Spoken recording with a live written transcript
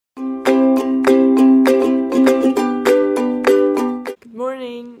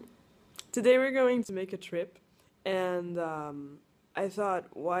Today we're going to make a trip, and I thought,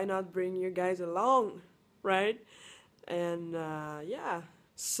 why not bring you guys along, right? And yeah,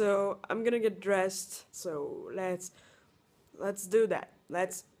 so I'm gonna get dressed. So let's do that.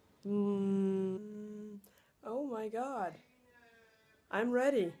 Oh my God, I'm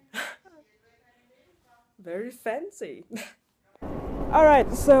ready. Very fancy. All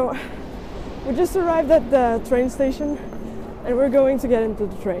right, so we just arrived at the train station, and we're going to get into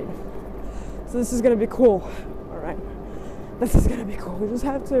the train. So this is gonna be cool. All right, this is gonna be cool. We just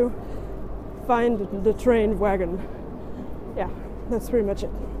have to find the train wagon. Yeah, that's pretty much it.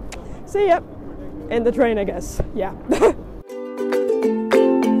 See ya! In the train, I guess. Yeah.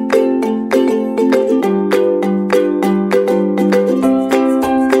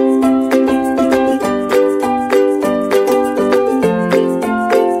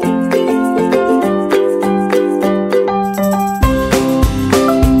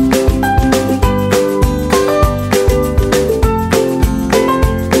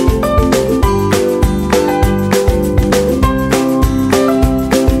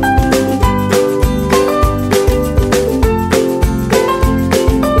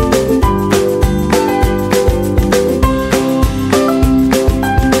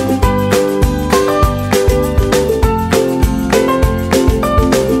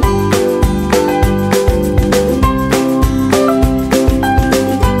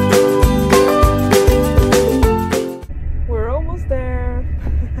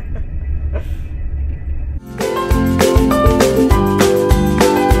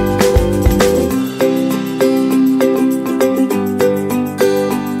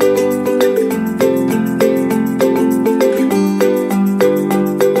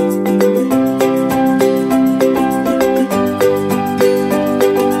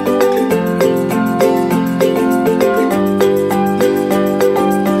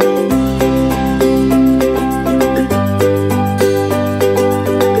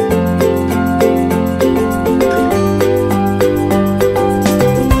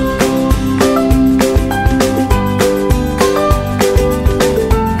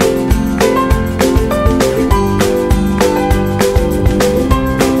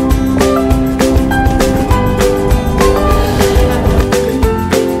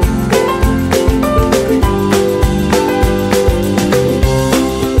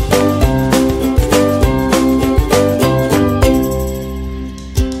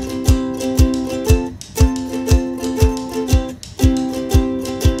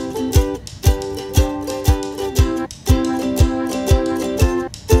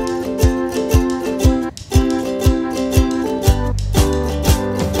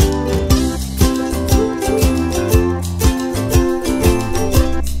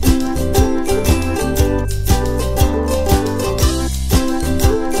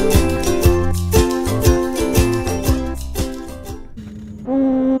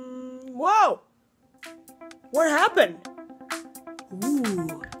 Whoa! What happened?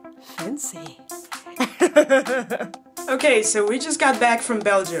 Ooh, fancy. Okay, so we just got back from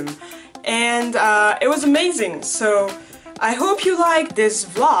Belgium, and it was amazing. So I hope you liked this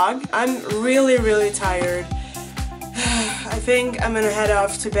vlog. I'm really tired. I think I'm gonna head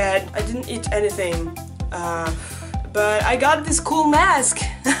off to bed. I didn't eat anything, but I got this cool mask.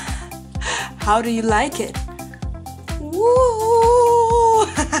 How do you like it? Woo!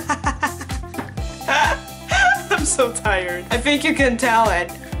 I'm so tired. I think you can tell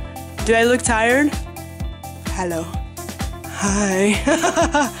it. Do I look tired? Hello. Hi.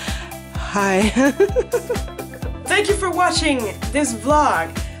 Hi. Thank you for watching this vlog.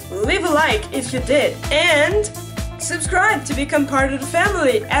 Leave a like if you did, and subscribe to become part of the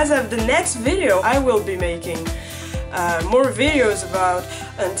family. As of the next video, I will be making more videos about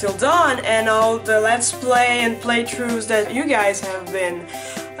Until Dawn and all the Let's Play and playthroughs that you guys have been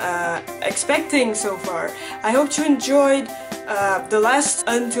expecting so far. I hope you enjoyed the last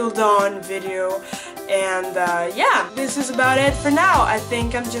Until Dawn video, and yeah, this is about it for now. I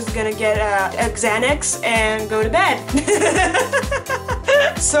think I'm just gonna get a Xanax and go to bed.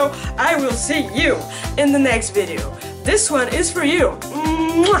 So I will see you in the next video. This one is for you.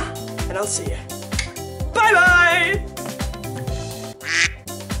 Mwah! And I'll see you. Bye bye!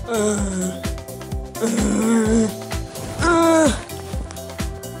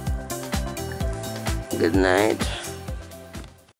 Good night.